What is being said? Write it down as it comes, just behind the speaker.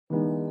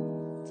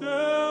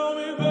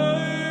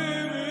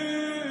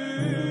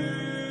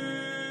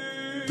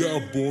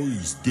That boy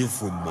is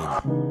different,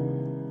 man.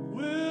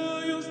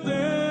 Will you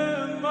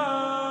stand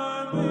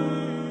by me?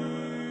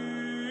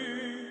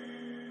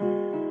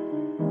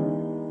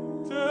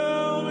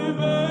 Tell me,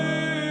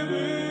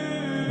 baby.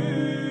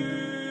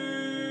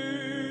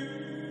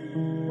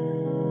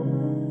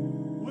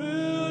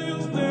 Will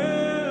you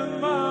stand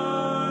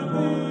by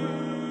me?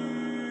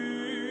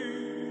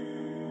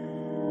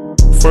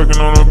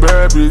 Fucking on a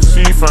bad bitch,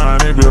 she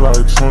fine, it be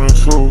like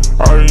 22.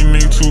 All you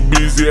niggas too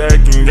busy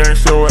acting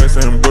gangsta, your ass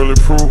ain't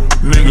bulletproof.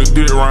 Nigga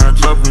dick rhyme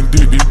jumping,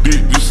 dick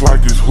just like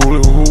it's hula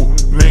hoop.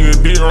 Nigga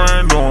dick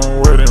rhyme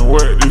doing wet and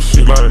wet, this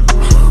shit like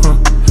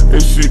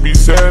this shit be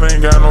sad,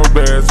 ain't got no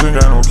bags, ain't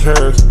got no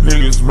cash.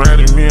 Niggas mad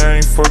at me,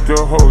 I ain't fuck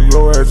your hoe,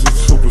 your ass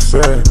is super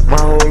sad.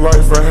 My whole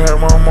life I had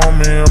my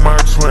mama and my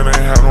twin, ain't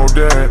had no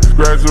dad.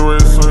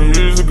 Graduated some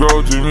years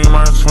ago, just me and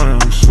my twin,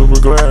 we super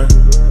glad.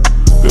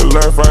 The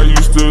life I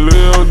used to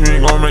live, you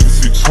ain't gon' make it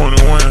see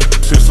 21.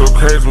 Shit so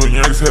crazy when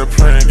youngsters had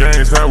playing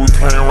games, now we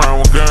playing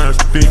around with guns.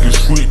 Think it's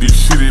sweet, this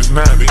shit is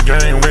not the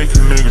game,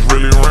 making niggas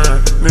really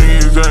run.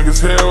 Niggas young as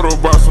hell, the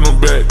boss on the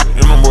back,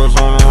 and them boys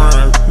on the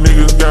run.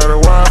 Niggas got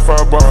a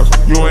Wi-Fi box,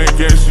 you ain't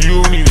gangsta,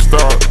 you need to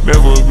start.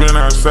 Never been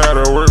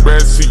outside of work, back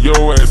see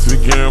your ass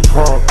again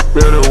parked.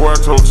 Better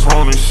watch your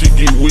tone, shit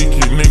get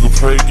wicked, nigga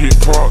play get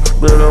parked.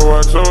 Better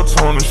watch your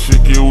tone,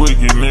 shit get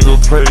wicked, nigga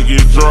play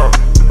get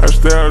dropped. I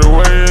stay out of the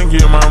way and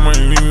get my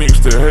money, these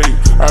niggas to hate.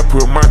 I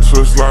put my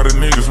trust, a lot of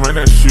niggas, man,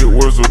 that shit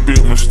was a big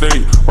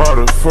mistake. Why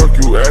the fuck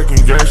you acting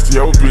gangsta,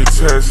 your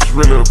bitch ass is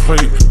really a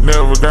plate.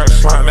 Never got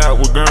shot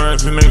out with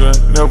guns, and nigga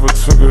never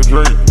took a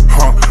Drake.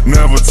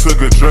 Never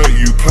took a Drake,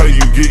 you play,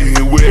 you get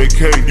hit with a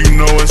K.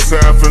 You know it's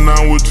Yasaff and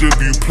I'm with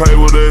Jripey, you play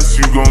with us,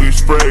 you gon' get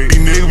sprayed.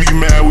 These niggas be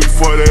mad, we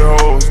fuck their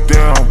hoes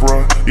down,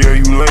 bruh, yeah,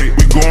 you late.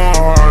 We going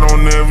hard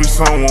on every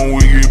song when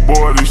we get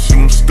bored, this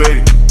shit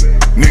mistake.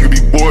 Nigga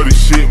be bored of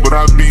shit, but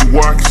I be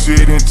walking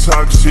shit and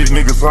talk shit.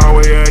 Niggas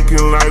always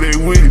acting like they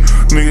with it.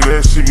 Nigga,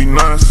 that shit be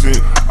nonsense.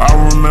 I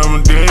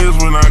remember days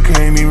when I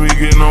can't even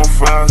get no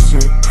 5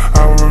 cents.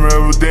 I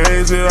remember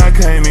days that I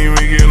can't even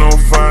get no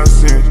 5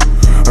 cents.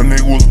 A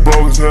nigga was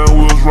broke as hell,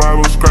 we was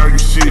robbing, scragging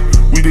shit.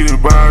 We did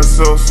it by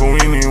ourselves, so we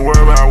ain't even worry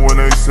about when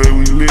they say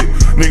we lit.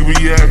 Nigga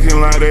be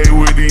acting like they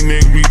with these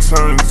niggas be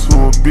turning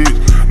to a bitch.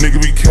 Nigga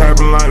be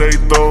capping like they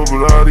throw,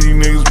 but all these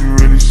niggas be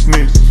really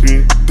snitch.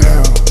 Shit,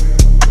 damn.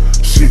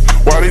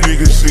 Why they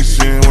niggas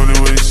switching when they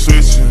really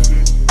switching?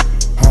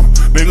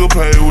 Nigga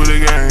play with the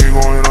game,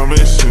 going on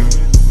mission.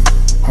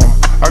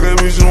 I got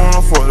bitches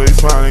wanna fuck, they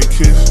finally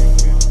kiss.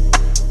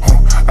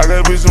 I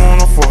got bitches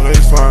wanna fuck, they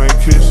finally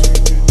kiss.